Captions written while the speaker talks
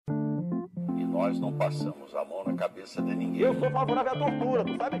Nós não passamos a mão na cabeça de ninguém. Eu sou favorável à tortura,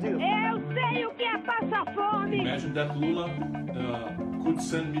 tu sabe disso. Eu sei o que é passar fome. Imagine that Lula could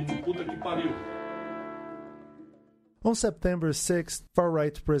send me to puta que pariu. On September 6th,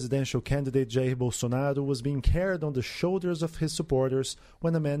 far-right presidential candidate Jair Bolsonaro was being carried on the shoulders of his supporters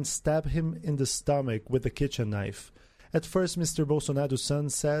when a man stabbed him in the stomach with a kitchen knife. At first, Mr. Bolsonaro's son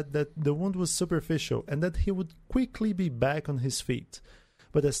said that the wound was superficial and that he would quickly be back on his feet.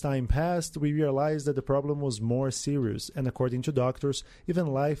 But as time passed, we realized that the problem was more serious and, according to doctors, even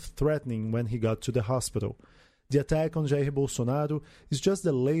life-threatening when he got to the hospital. The attack on Jair Bolsonaro is just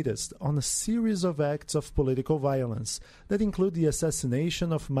the latest on a series of acts of political violence that include the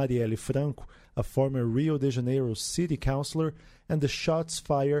assassination of Marielle Franco, a former Rio de Janeiro city councillor, and the shots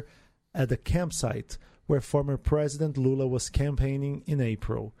fired at the campsite where former President Lula was campaigning in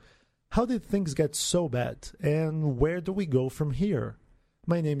April. How did things get so bad, and where do we go from here?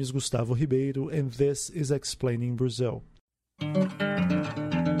 My name is Gustavo Ribeiro, and this is Explaining Brazil.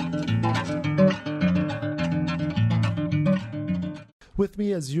 With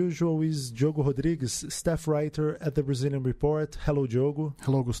me, as usual, is Diogo Rodrigues, staff writer at the Brazilian Report. Hello, Diogo.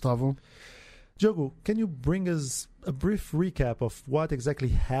 Hello, Gustavo. Diogo, can you bring us a brief recap of what exactly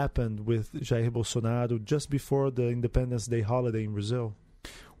happened with Jair Bolsonaro just before the Independence Day holiday in Brazil?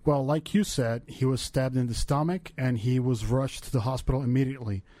 Well, like you said, he was stabbed in the stomach and he was rushed to the hospital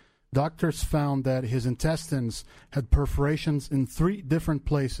immediately. Doctors found that his intestines had perforations in 3 different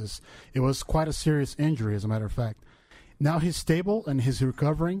places. It was quite a serious injury, as a matter of fact. Now he's stable and he's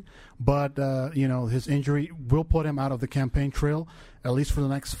recovering, but his injury will put him out of the campaign trail, at least for the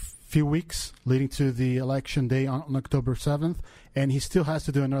next few weeks, leading to the election day on October 7th. And he still has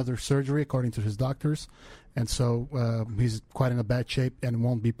to do another surgery, according to his doctors. And so he's quite in a bad shape and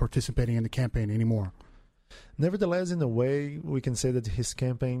won't be participating in the campaign anymore. Nevertheless, in a way, we can say that his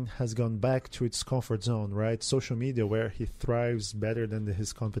campaign has gone back to its comfort zone, right? Social media, where he thrives better than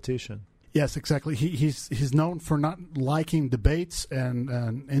his competition. Yes, exactly. He's known for not liking debates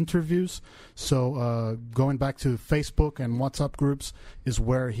and interviews. So going back to Facebook and WhatsApp groups is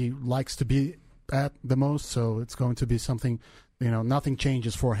where he likes to be at the most. So it's going to be something, nothing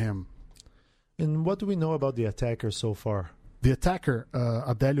changes for him. And what do we know about the attacker so far? The attacker,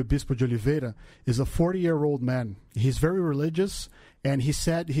 Adélio Bispo de Oliveira, is a 40-year-old man. He's very religious, and he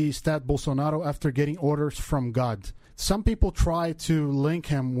said he stabbed Bolsonaro after getting orders from God. Some people try to link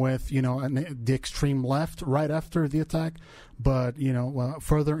him with, the extreme left right after the attack, but,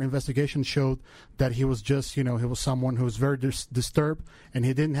 further investigation showed that he was just, he was someone who was very disturbed, and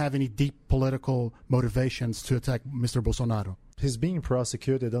he didn't have any deep political motivations to attack Mr. Bolsonaro. He's being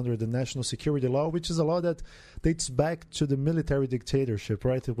prosecuted under the national security law, which is a law that dates back to the military dictatorship,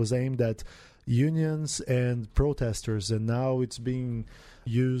 right? It was aimed at unions and protesters, and now it's being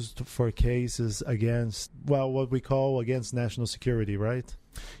used for cases against, what we call against national security, right?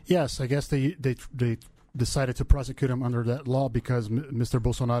 Yes, I guess they decided to prosecute him under that law because Mr.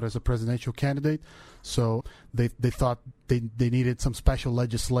 Bolsonaro is a presidential candidate, so they thought they needed some special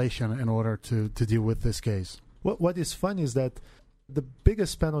legislation in order to deal with this case. What is fun is that the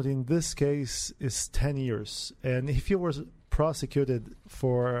biggest penalty in this case is 10 years. And if he was prosecuted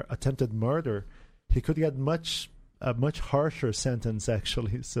for attempted murder, he could get a much harsher sentence,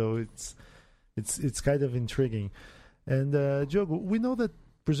 actually. So it's kind of intriguing. And Diogo, we know that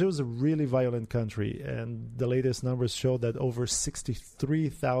Brazil is a really violent country, and the latest numbers show that over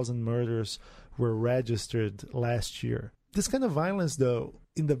 63,000 murders were registered last year. This kind of violence, though,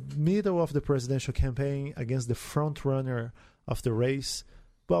 in the middle of the presidential campaign against the front runner of the race,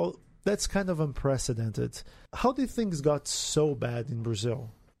 well, that's kind of unprecedented. How did things got so bad in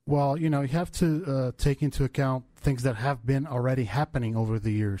Brazil? Well, you have to take into account things that have been already happening over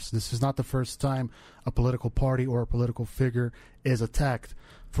the years. This is not the first time a political party or a political figure is attacked.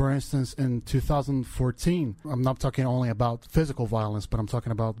 For instance, in 2014, I'm not talking only about physical violence, but I'm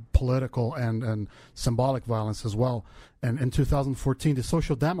talking about political and symbolic violence as well. And in 2014, the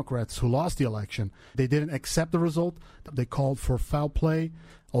Social Democrats, who lost the election, they didn't accept the result. They called for foul play,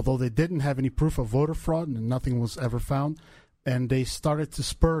 although they didn't have any proof of voter fraud, and nothing was ever found. And they started to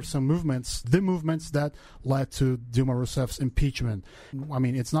spur some movements, the movements that led to Dilma Rousseff's impeachment. I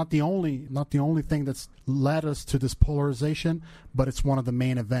mean, it's not the only thing that's led us to this polarization, but it's one of the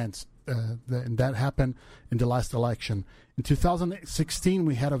main events. And that happened in the last election. In 2016,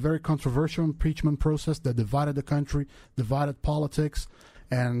 we had a very controversial impeachment process that divided the country, divided politics,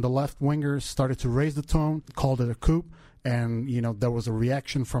 and the left-wingers started to raise the tone, called it a coup, and, there was a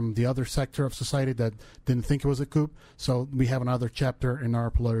reaction from the other sector of society that didn't think it was a coup. So we have another chapter in our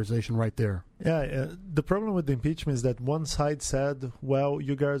polarization right there. Yeah, the problem with the impeachment is that one side said, well,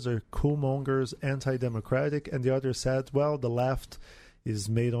 you guys are coup-mongers, anti-democratic, and the other said, well, the left is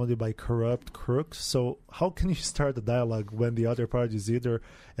made only by corrupt crooks. So how can you start a dialogue when the other party is either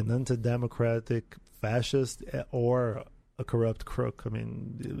an anti-democratic fascist or a corrupt crook? I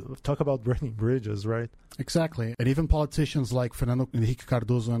mean, talk about burning bridges, right? Exactly. And even politicians like Fernando Henrique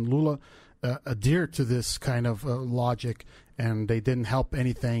Cardoso and Lula adhere to this kind of logic, and they didn't help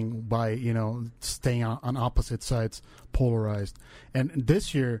anything by, staying on opposite sides, polarized. And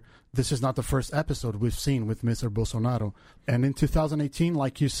this year, this is not the first episode we've seen with Mr. Bolsonaro. And in 2018,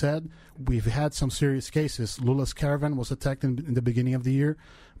 like you said, we've had some serious cases. Lula's caravan was attacked in the beginning of the year.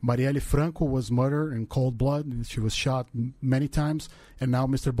 Marielle Franco was murdered in cold blood. She was shot many times. And now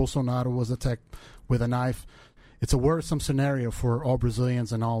Mr. Bolsonaro was attacked with a knife. It's a worrisome scenario for all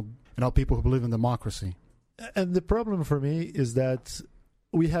Brazilians and all people who believe in democracy. And the problem for me is that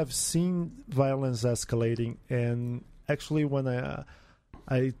we have seen violence escalating. And actually, when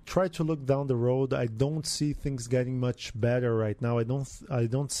I try to look down the road, I don't see things getting much better right now. I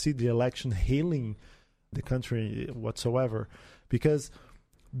don't see the election healing the country whatsoever, because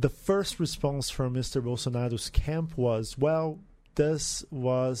the first response from Mr. Bolsonaro's camp was, well, this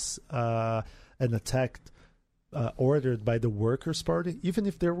was an attack ordered by the Workers' Party, even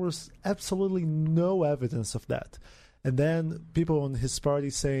if there was absolutely no evidence of that. And then people on his party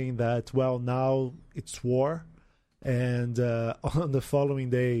saying that, well, now it's war. And on the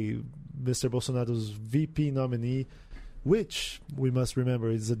following day, Mr. Bolsonaro's VP nominee, which we must remember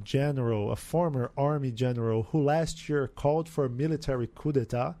is a former army general who last year called for a military coup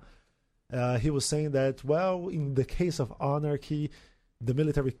d'etat. He was saying that, well, in the case of anarchy, the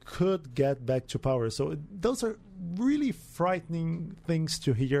military could get back to power. So those are really frightening things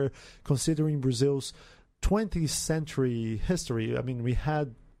to hear, considering Brazil's 20th century history. I mean, we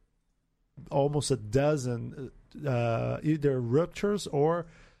had almost a dozen either ruptures or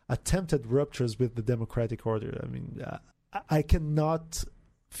attempted ruptures with the democratic order. I mean, I cannot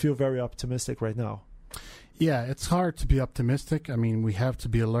feel very optimistic right now. Yeah, it's hard to be optimistic. I mean, we have to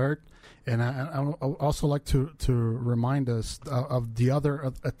be alert. And I also like to remind us of the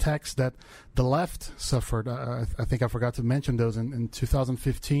other attacks that the left suffered. I think I forgot to mention those. In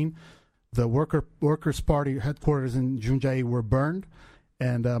 2015, the Workers' Party headquarters in Jundiaí were burned.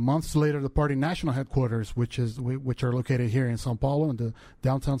 And months later, the party national headquarters, which are located here in São Paulo, in the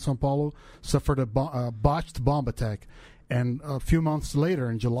downtown São Paulo, suffered a botched bomb attack. And a few months later,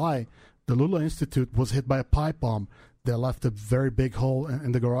 in July, the Lula Institute was hit by a pipe bomb that left a very big hole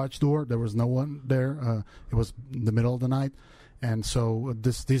in the garage door. There was no one there. It was in the middle of the night. And so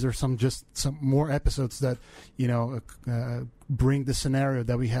these are some more episodes that, bring the scenario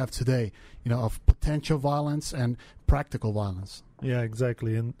that we have today, of potential violence and practical violence. Yeah,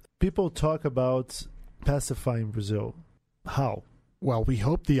 exactly. And people talk about pacifying Brazil. How? Well, we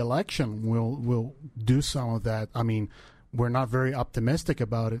hope the election will do some of that. I mean, we're not very optimistic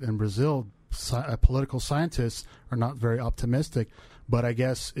about it in Brazil. Political scientists are not very optimistic. But I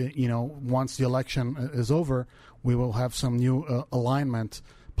guess, once the election is over, we will have some new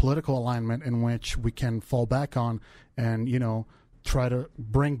political alignment in which we can fall back on and, try to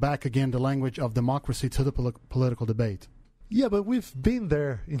bring back again the language of democracy to the political debate. Yeah, but we've been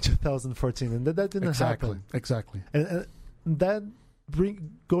there in 2014, and that didn't happen. Exactly. And that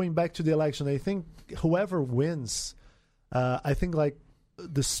going back to the election, I think whoever wins, I think like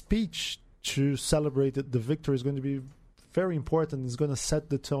the speech to celebrate the victory is going to be very important. It's going to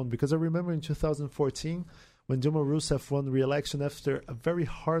set the tone, because I remember in 2014 when Dilma Rousseff won re-election after a very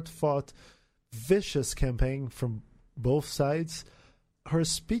hard-fought, vicious campaign from both sides. Her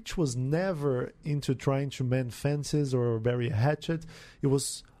speech was never into trying to mend fences or bury a hatchet. It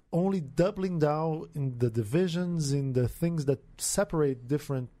was only doubling down in the divisions, in the things that separate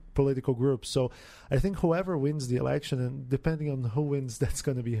different political groups. So I think whoever wins the election, and depending on who wins, that's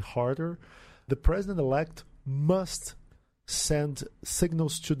going to be harder. The president-elect must send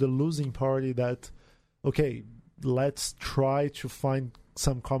signals to the losing party that, okay, let's try to find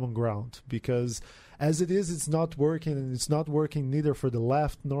some common ground, because as it is, it's not working, and it's not working neither for the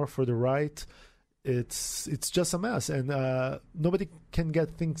left nor for the right. It's just a mess, and nobody can get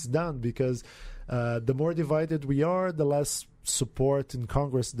things done, because the more divided we are, the less support in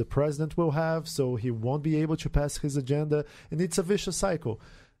Congress the president will have, so he won't be able to pass his agenda, and it's a vicious cycle.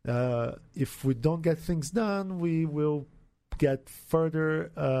 If we don't get things done, we will get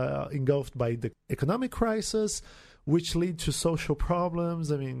further engulfed by the economic crisis, which lead to social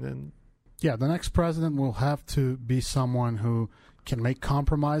problems. I mean, and yeah, the next president will have to be someone who can make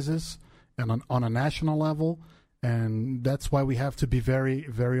compromises and on a national level. And that's why we have to be very,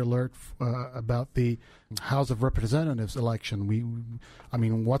 very alert about the House of Representatives election.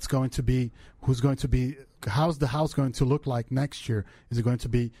 What's going to be, how's the House going to look like next year? Is it going to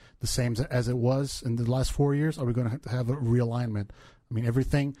be the same as it was in the last 4 years? Or are we going to have a realignment? I mean,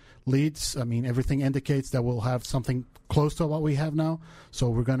 everything indicates that we'll have something close to what we have now. So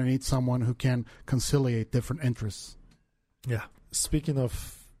we're going to need someone who can conciliate different interests. Yeah. Speaking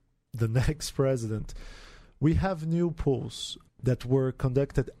of the next president, we have new polls that were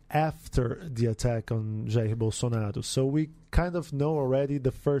conducted after the attack on Jair Bolsonaro. So we kind of know already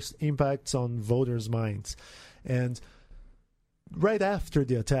the first impacts on voters' minds. And right after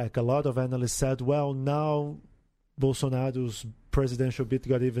the attack, a lot of analysts said, well, now Bolsonaro's presidential bid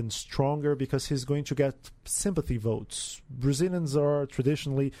got even stronger because he's going to get sympathy votes. Brazilians are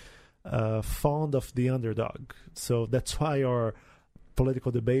traditionally fond of the underdog. So that's why our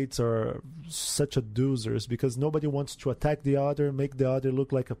political debates are such a doozers, because nobody wants to attack the other, make the other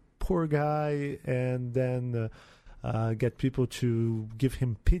look like a poor guy, and then get people to give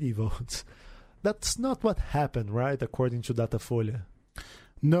him pity votes. That's not what happened, right? According to Datafolha.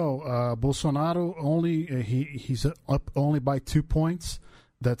 No, Bolsonaro he's up only by 2 points.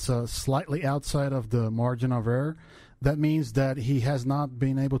 That's slightly outside of the margin of error. That means that he has not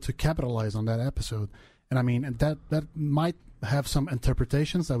been able to capitalize on that episode. And I mean, that might have some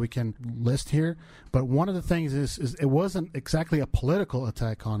interpretations that we can list here. But one of the things is it wasn't exactly a political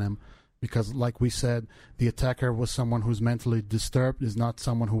attack on him, because like we said, the attacker was someone who's mentally disturbed, is not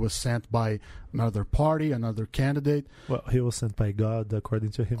someone who was sent by another party, another candidate. Well, he was sent by God, according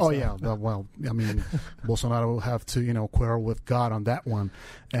to himself. Oh, yeah. Well, I mean, Bolsonaro will have to, quarrel with God on that one.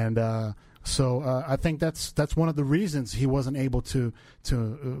 And so I think that's one of the reasons he wasn't able to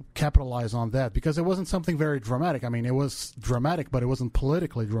capitalize on that, because it wasn't something very dramatic. I mean, it was dramatic, but it wasn't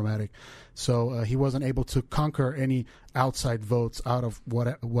politically dramatic. So he wasn't able to conquer any outside votes out of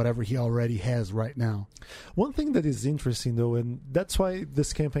whatever he already has right now. One thing that is interesting, though, and that's why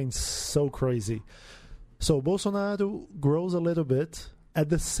this campaign's so crazy. So Bolsonaro grows a little bit. At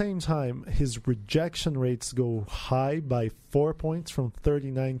the same time, his rejection rates go high by 4 points, from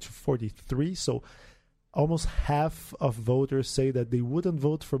 39 to 43. So almost half of voters say that they wouldn't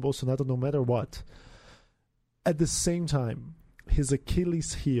vote for Bolsonaro no matter what. At the same time, his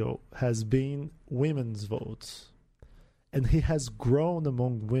Achilles heel has been women's votes. And he has grown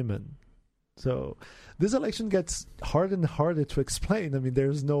among women. So this election gets harder and harder to explain. I mean,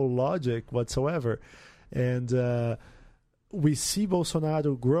 there's no logic whatsoever. And we see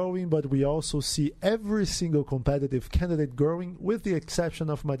Bolsonaro growing, but we also see every single competitive candidate growing, with the exception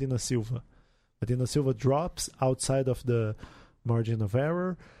of Marina Silva. Marina Silva drops outside of the margin of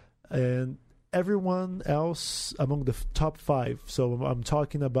error, and everyone else among the top five. So I'm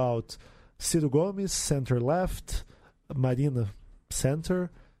talking about Ciro Gomes, center-left, Marina,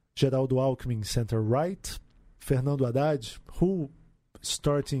 center, Geraldo Alckmin, center-right, Fernando Haddad, who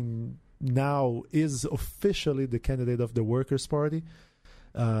starting now is officially the candidate of the Workers' Party,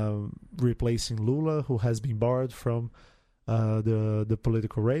 replacing Lula, who has been barred from the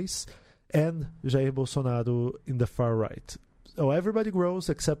political race, and Jair Bolsonaro in the far right. So everybody grows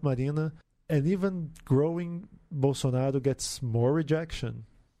except Marina, and even growing, Bolsonaro gets more rejection.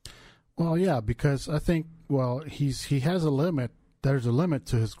 Well, yeah, because I think, he has a limit. There's a limit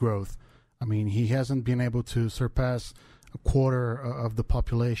to his growth. I mean, he hasn't been able to surpass a quarter of the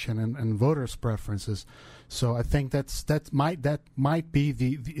population and voters' preferences. So I think that might be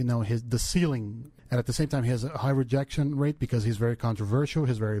the ceiling. And at the same time, he has a high rejection rate because he's very controversial,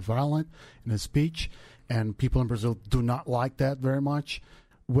 he's very violent in his speech, and people in Brazil do not like that very much.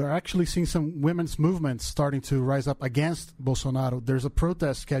 We're actually seeing some women's movements starting to rise up against Bolsonaro. There's a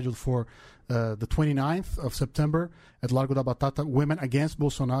protest scheduled for the 29th of September at Largo da Batata, Women Against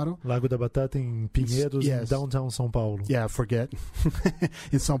Bolsonaro. Lago da Batata in Pinheiros, yes. In downtown São Paulo. Yeah, forget.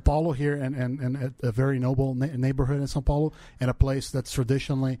 In São Paulo here, and a very noble neighborhood in São Paulo, and a place that's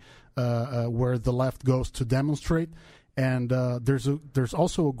traditionally where the left goes to demonstrate. And there's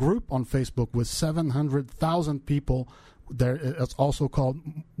also a group on Facebook with 700,000 people. It's also called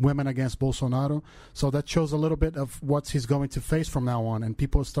Women Against Bolsonaro. So that shows a little bit of what he's going to face from now on. And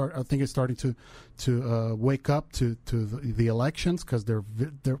people I think, it's starting to wake up to the elections, because they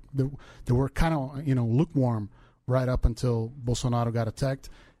were kind of lukewarm right up until Bolsonaro got attacked.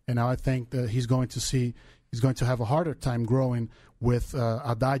 And now I think that he's going to have a harder time growing with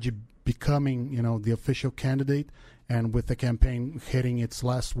Haddad becoming the official candidate, and with the campaign hitting its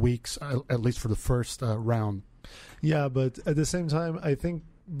last weeks, at least for the first round. Yeah, but at the same time, I think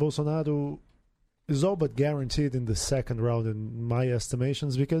Bolsonaro is all but guaranteed in the second round in my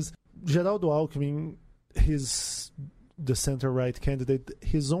estimations, because Geraldo Alckmin, he's the center-right candidate.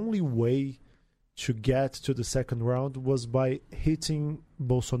 His only way to get to the second round was by hitting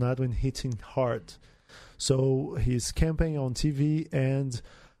Bolsonaro and hitting hard. So his campaign on TV and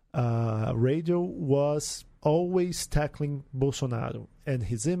radio was always tackling Bolsonaro and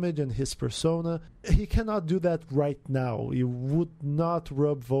his image and his persona. He cannot do that right now. He would not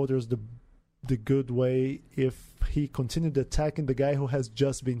rub voters the good way if he continued attacking the guy who has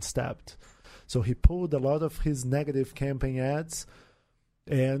just been stabbed. So he pulled a lot of his negative campaign ads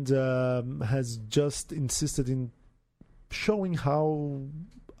and has just insisted in showing how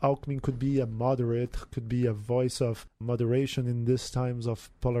Alckmin could be a moderate, could be a voice of moderation in these times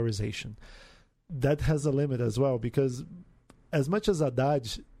of polarization. That has a limit as well, because as much as Haddad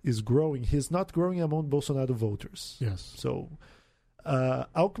is growing, he's not growing among Bolsonaro voters. Yes. So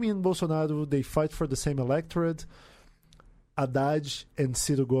Alckmin and Bolsonaro, they fight for the same electorate. Haddad and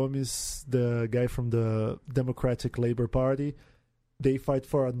Ciro Gomes, the guy from the Democratic Labour Party, they fight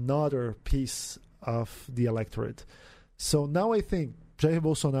for another piece of the electorate. So now I think Jair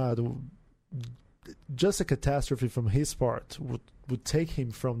Bolsonaro, just a catastrophe from his part, would take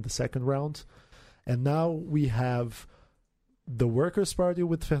him from the second round. And now we have the Workers' Party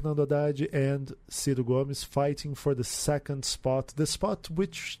with Fernando Haddad and Ciro Gomes fighting for the second spot, the spot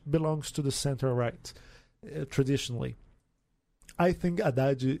which belongs to the center-right, traditionally. I think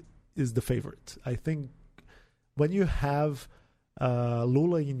Haddad is the favorite. I think when you have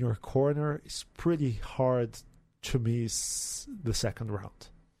Lula in your corner, it's pretty hard to miss the second round.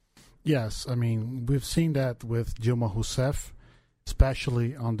 Yes, I mean, we've seen that with Dilma Rousseff,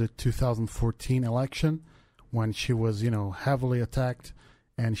 especially on the 2014 election, when she was, heavily attacked,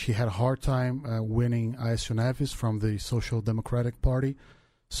 and she had a hard time winning Aécio Neves from the Social Democratic Party.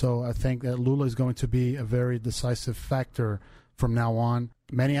 So I think that Lula is going to be a very decisive factor from now on.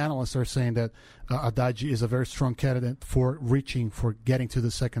 Many analysts are saying that Haddad is a very strong candidate for getting to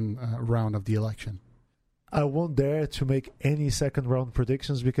the second round of the election. I won't dare to make any second round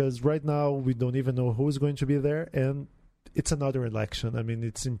predictions, because right now we don't even know who is going to be there, and it's another election. I mean,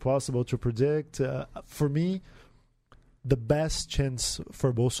 it's impossible to predict. For me, the best chance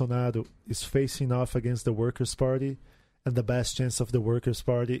for Bolsonaro is facing off against the Workers' Party, and the best chance of the Workers'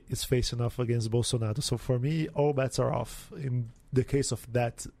 Party is facing off against Bolsonaro. So for me, all bets are off in the case of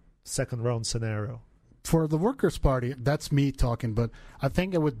that second round scenario. For the Workers' Party, that's me talking, but I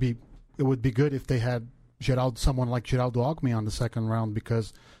think it would be good if they had someone like Geraldo Alckmin on the second round,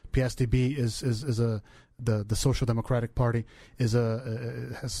 because PSDB the Social Democratic Party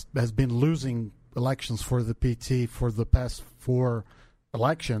has been losing elections for the PT for the past 4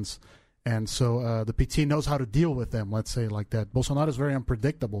 elections, and so the PT knows how to deal with them. Let's say like that. Bolsonaro is very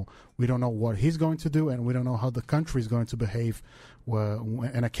unpredictable. We don't know what he's going to do, and we don't know how the country is going to behave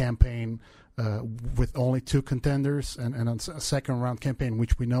in a campaign with only 2 contenders and a second round campaign,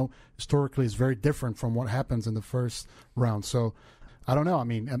 which we know historically is very different from what happens in the first round. So I don't know. I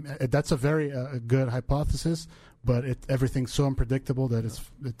mean, that's a very good hypothesis, but everything's so unpredictable that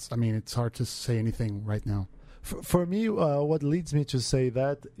it's hard to say anything right now. For me, what leads me to say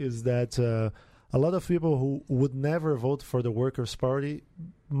that is that a lot of people who would never vote for the Workers' Party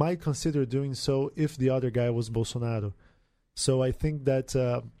might consider doing so if the other guy was Bolsonaro. So I think that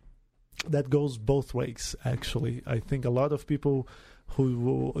that goes both ways, actually. I think a lot of people who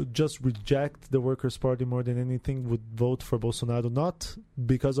will just reject the Workers' Party more than anything would vote for Bolsonaro, not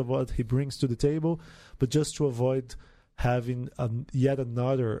because of what he brings to the table, but just to avoid having yet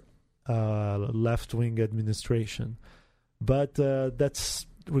another left-wing administration. But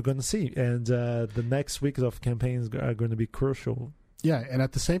we're going to see. And the next weeks of campaigns are going to be crucial. Yeah, and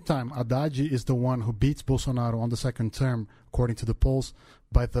at the same time, Haddad is the one who beats Bolsonaro on the second term, according to the polls,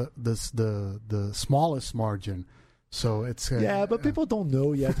 by the smallest margin. So it's but people don't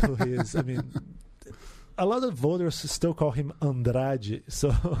know yet who he is. I mean, a lot of voters still call him Andrade.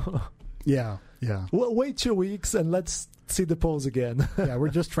 So yeah. Wait 2 weeks and let's see the polls again. Yeah, we're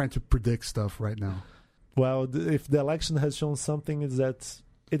just trying to predict stuff right now. Well, if the election has shown something, is that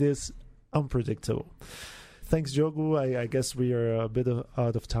it is unpredictable. Thanks, Diogo. I guess we are a bit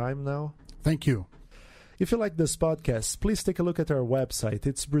out of time now. Thank you. If you like this podcast, please take a look at our website.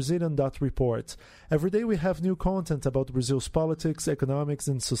 It's Brazilian.report. Every day we have new content about Brazil's politics, economics,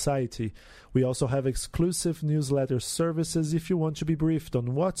 and society. We also have exclusive newsletter services if you want to be briefed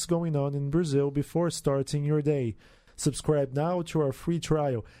on what's going on in Brazil before starting your day. Subscribe now to our free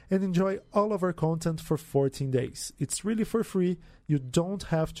trial and enjoy all of our content for 14 days. It's really for free. You don't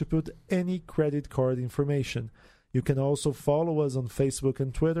have to put any credit card information. You can also follow us on Facebook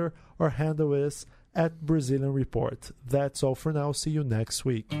and Twitter. Our handle is @Brazilian Report. That's all for now. See you next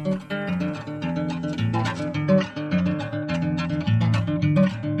week.